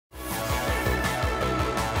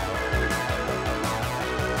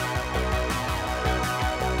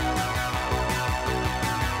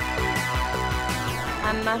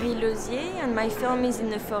I'm Marie Losier, and my film is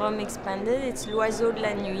in the Forum Expanded. It's L'Oiseau de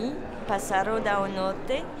la Nuit, Pássaro da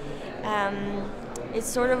Noite. It's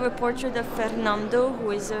sort of a portrait of Fernando,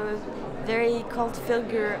 who is a very cult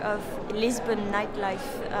figure of Lisbon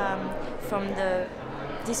nightlife, from the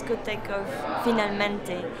discotheque of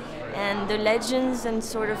Finalmente, and the legends and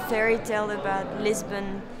sort of fairy tale about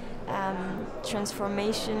Lisbon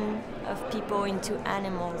transformation of people into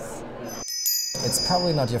animals. It's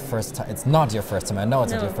probably not your first time. It's not your first time. I know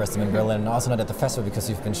it's not your first time in Berlin, and also not at the festival because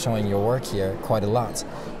you've been showing your work here quite a lot.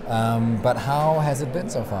 But how has it been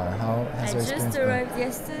so far? How has your experience been? I just arrived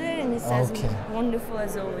yesterday, and it's as wonderful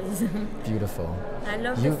as always. Beautiful. I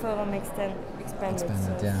love the Forum Expanded,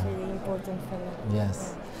 so it's really important for me.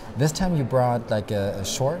 Yes. This time you brought like a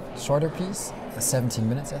shorter piece, 17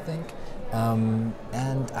 minutes, I think.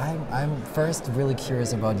 And I'm first really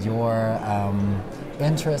curious about your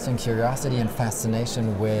interest and curiosity and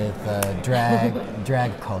fascination with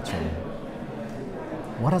drag culture.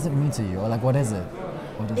 What does it mean to you? Or like, what is it?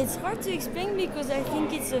 It's hard to explain because I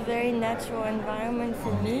think it's a very natural environment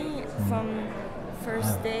for me. From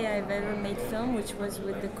first day I've ever made film, which was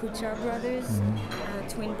with the Kuchar brothers,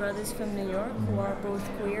 twin brothers from New York, who are both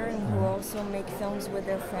queer and who also make films with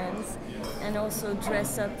their friends, and also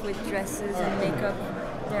dress up with dresses and make up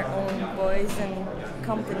their own boys and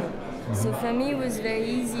company. So for me it was very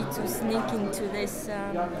easy to sneak into this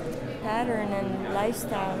pattern and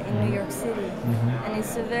lifestyle in New York City. And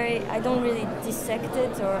it's a very, I don't really dissect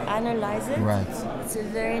it or analyze it. Right. It's a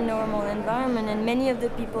very normal environment, and many of the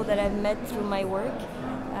people that I've met through my work,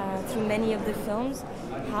 through many of the films,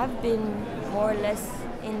 have been more or less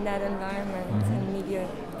in that environment and media,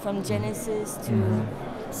 from Genesis to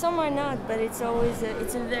some are not, but it's always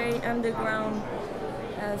it's a very underground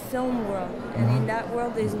film world, and in that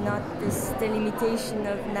world there's not this delimitation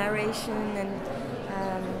of narration and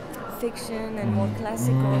fiction and more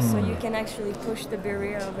classical, so you can actually push the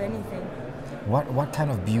barrier of anything. What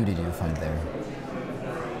kind of beauty do you find there?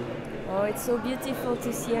 Oh, it's so beautiful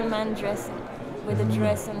to see a man dressed with a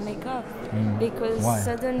dress and makeup, because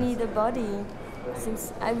suddenly the body,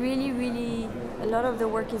 since I really, a lot of the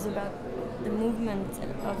work is about the movement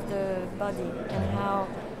of the body and how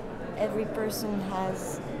every person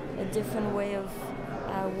has a different way of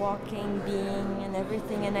walking, being, and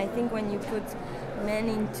everything. And I think when you put men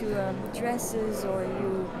into dresses, or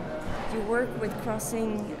you work with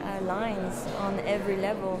crossing lines on every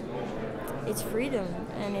level, it's freedom,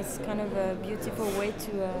 and it's kind of a beautiful way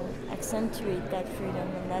to accentuate that freedom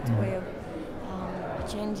and that way of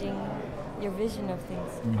changing your vision of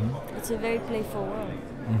things. It's a very playful world.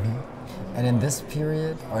 And in this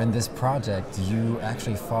period, or in this project, you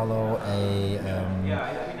actually follow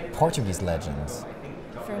a Portuguese legend.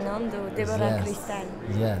 Fernando, Deborah Krystal.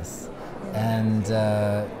 Yes. And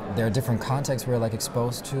there are different contexts we're like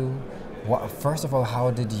exposed to. First of all,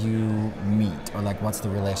 how did you meet, or like what's the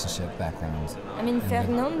relationship background? I mean,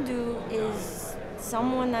 Fernando is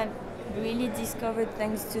someone I've really discovered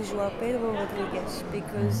thanks to João Pedro Rodrigues,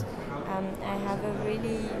 because I have a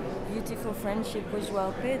really beautiful friendship with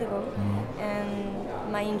João Pedro,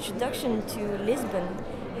 and my introduction to Lisbon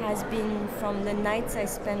has been from the nights I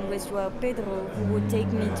spent with João Pedro, who would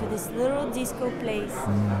take me to this little disco place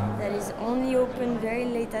that is only open very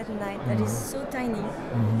late at night, that is so tiny,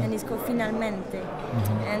 and it's called Finalmente.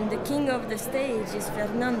 And the king of the stage is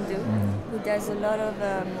Fernando, who does a lot of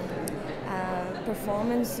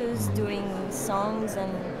performances, doing songs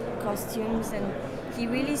and costumes, and he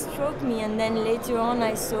really stroked me. And then later on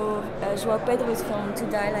I saw João Pedro's film To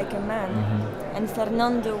Die Like a Man, and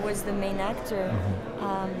Fernando was the main actor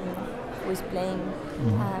who was playing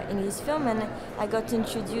in his film, and I got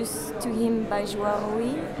introduced to him by João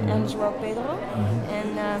Rui and João Pedro,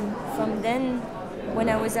 and from then, when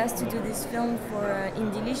I was asked to do this film for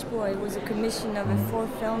Indie Lisbon, it was a commission of 4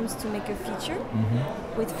 films to make a feature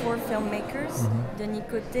with 4 filmmakers, Denis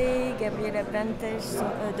Coté, Gabriela Brantes,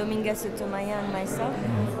 Dominga Sotomayor, and myself.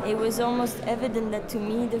 It was almost evident that to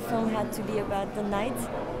me the film had to be about the night,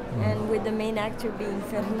 and with the main actor being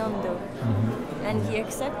Fernando. And he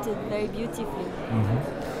accepted very beautifully.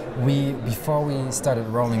 Before we started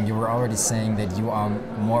rolling, you were already saying that you are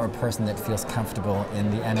more a person that feels comfortable in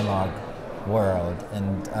the analog world,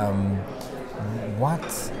 and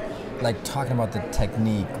like talking about the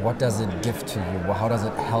technique, what does it give to you? How does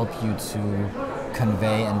it help you to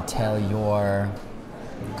convey and tell your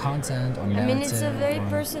content or narrative? I mean, it's a very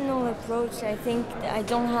personal approach. I think I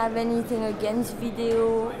don't have anything against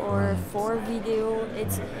video or for video.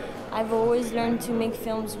 I've always learned to make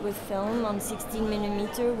films with film on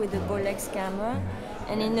 16mm with a Bolex camera,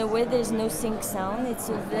 and in a way there's no sync sound. It's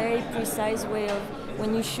a very precise way of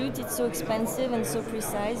when you shoot, it's so expensive and so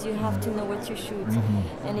precise. You have to know what you shoot,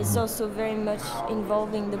 and it's also very much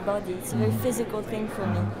involving the body. It's a very physical thing for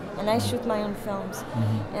me, and I shoot my own films,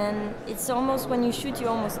 and it's almost when you shoot, you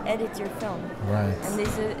almost edit your film. Right. And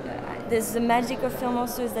there's the magic of film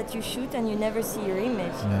also is that you shoot and you never see your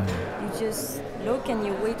image. Yeah. You just look and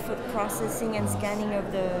you wait for processing and scanning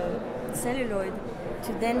of the celluloid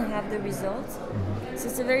to then have the result. So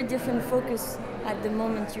it's a very different focus at the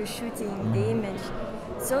moment you're shooting the image.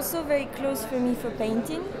 It's also very close for me for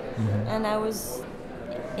painting, and I was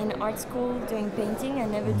in art school doing painting. I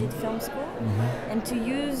never did film school, and to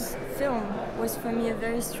use film was for me a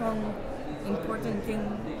very strong, important thing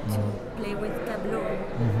to play with tableau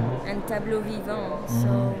and tableau vivant.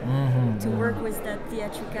 So to work with that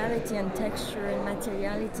theatricality and texture and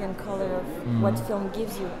materiality and color of what film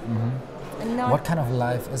gives you. And not What kind of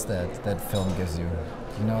life is that film gives you?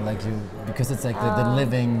 You know, like because it's like the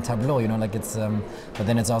living tableau. You know, like it's but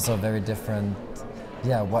then it's also very different.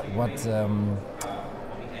 Yeah.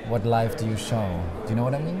 What life do you show? Do you know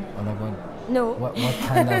what I mean? Or like no. What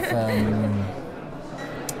kind of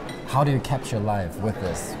how do you capture life with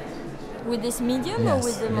this? With this medium or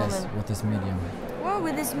with the moment? With this medium. Well,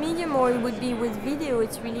 with this medium, or it would be with video,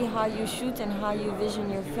 it's really how you shoot and how you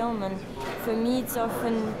vision your film. And for me, it's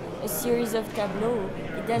often a series of tableaux.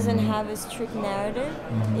 It doesn't have a strict narrative.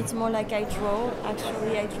 It's more like I draw.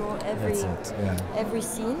 Actually, I draw every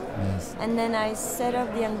scene. Yes. And then I set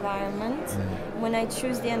up the environment. When I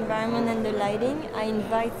choose the environment and the lighting, I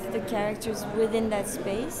invite the characters within that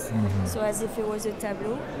space. So as if it was a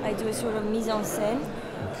tableau, I do a sort of mise en scène.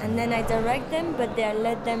 And then I direct them, but I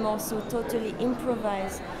let them also totally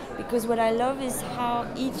improvise. Because what I love is how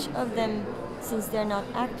each of them, since they're not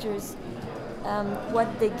actors, what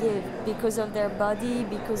they give because of their body,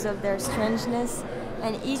 because of their strangeness.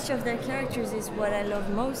 And each of their characters is what I love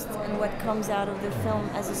most and what comes out of the film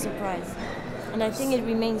as a surprise. And I think it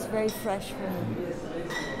remains very fresh for me.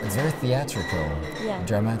 It's very theatrical,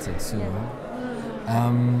 dramatic too.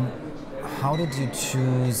 Yeah. How did you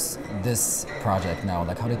choose this project now?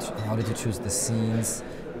 Like, how did you choose the scenes?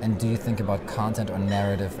 And do you think about content or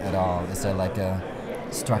narrative at all? Is there like a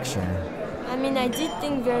structure? I mean, I did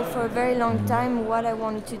think for a very long time what I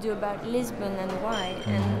wanted to do about Lisbon and why.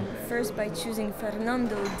 And first, by choosing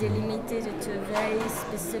Fernando, it delimited it to a very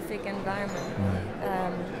specific environment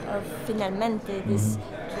of Finalmente, this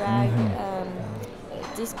drag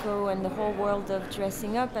disco and the whole world of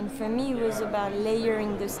dressing up. And for me, it was about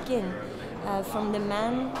layering the skin. From the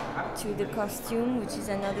man to the costume, which is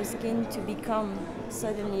another skin, to become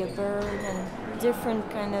suddenly a bird and different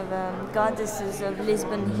kind of goddesses of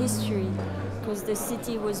Lisbon history, because the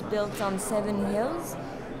city was built on 7 hills,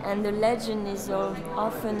 and the legend is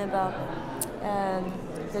often about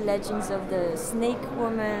the legends of the snake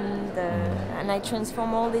woman, and I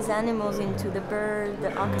transform all these animals into the bird,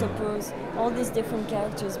 the octopus, all these different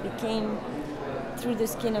characters became through the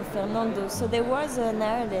skin of Fernando. So there was a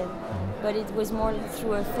narrative, but it was more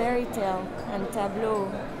through a fairy tale and tableau.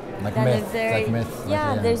 Like than myth, a very, like myth.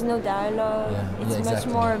 Yeah, there's no dialogue. It's exactly. much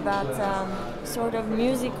more about sort of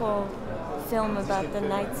musical film about the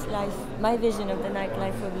nightlife, my vision of the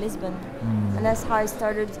nightlife of Lisbon. And that's how I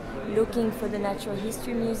started looking for the Natural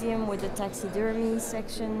History Museum with the taxidermy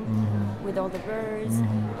section, with all the birds,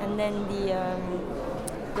 and then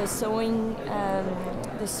the sewing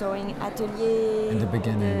atelier. In the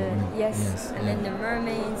beginning. And then the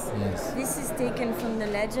mermaids. Yes. This is taken from the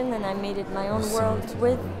legend, and I made it my own So world true.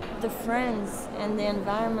 with the friends and the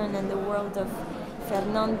environment and the world of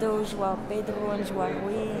Fernando, João Pedro, and João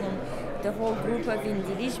Rui, and the whole group of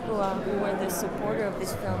Indi Lisboa who were the supporter of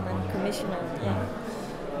this film and commissioner.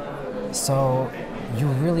 So you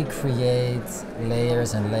really create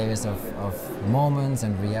layers and layers of moments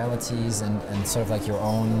and realities and sort of like your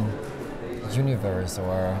own universe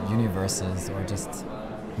or universes or just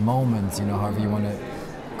moments, you know, however you want to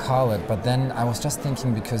call it. But then I was just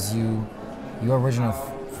thinking, because you're originally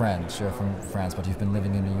French, you're from France, but you've been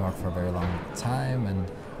living in New York for a very long time,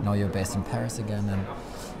 and now you're based in Paris again. And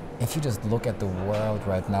if you just look at the world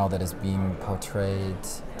right now that is being portrayed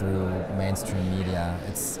through mainstream media,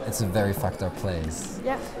 it's a very fucked up place.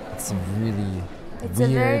 Yeah. It's a really It's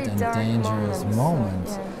weird a very and dark dangerous moment.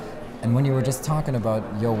 Yeah. And when you were just talking about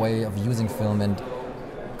your way of using film and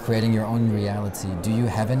creating your own reality, do you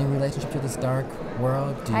have any relationship to this dark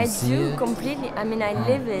world? Do you I see do it? completely. I mean, I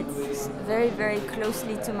live it very, very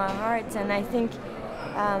closely to my heart, and I think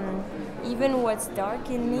even what's dark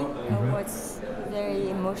in me or what's very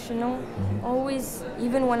emotional. Always,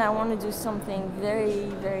 even when I want to do something very,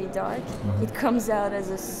 very dark, it comes out as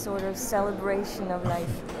a sort of celebration of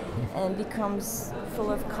life and becomes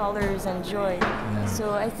full of colors and joy.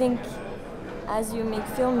 So I think as you make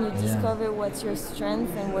film, you discover what's your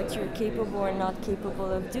strength and what you're capable or not capable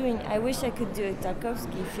of doing. I wish I could do a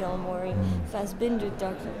Tarkovsky film or a Fassbinder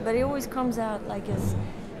doc, but it always comes out like as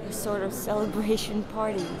a sort of celebration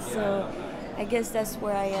party. So I guess that's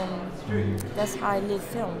where I am. That's how I live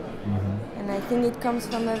film. And I think it comes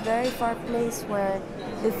from a very far place where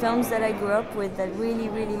the films that I grew up with that really,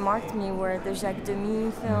 really marked me were the Jacques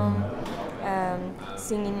Demy film,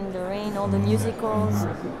 Singing in the Rain, all the musicals,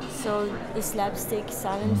 so the slapstick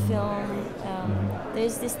silent film.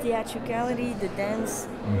 There's this theatricality, the dance,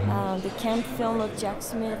 the camp film of Jack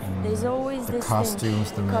Smith. There's always this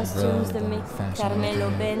costumes, thing. The Carmelo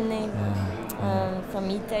Bene from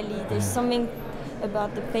Italy. There's something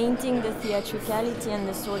about the painting, the theatricality, and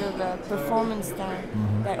the sort of performance style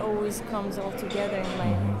that always comes all together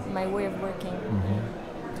in my way of working.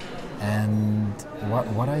 And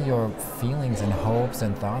what are your feelings and hopes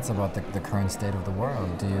and thoughts about the current state of the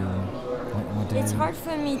world? It's hard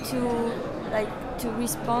for me to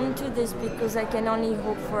respond to this because I can only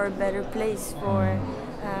hope for a better place for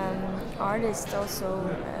artists also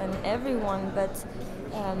and everyone, but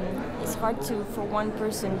it's hard for one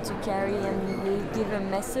person to carry and really give a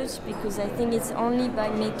message, because I think it's only by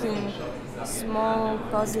making small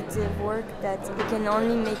positive work that we can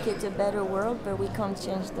only make it a better world, but we can't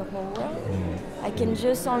change the whole world. I can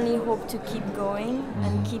just only hope to keep going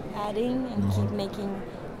and keep adding and keep making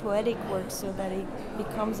poetic work so that it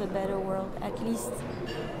becomes a better world, at least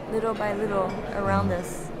little by little around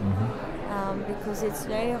us, because it's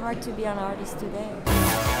very hard to be an artist today.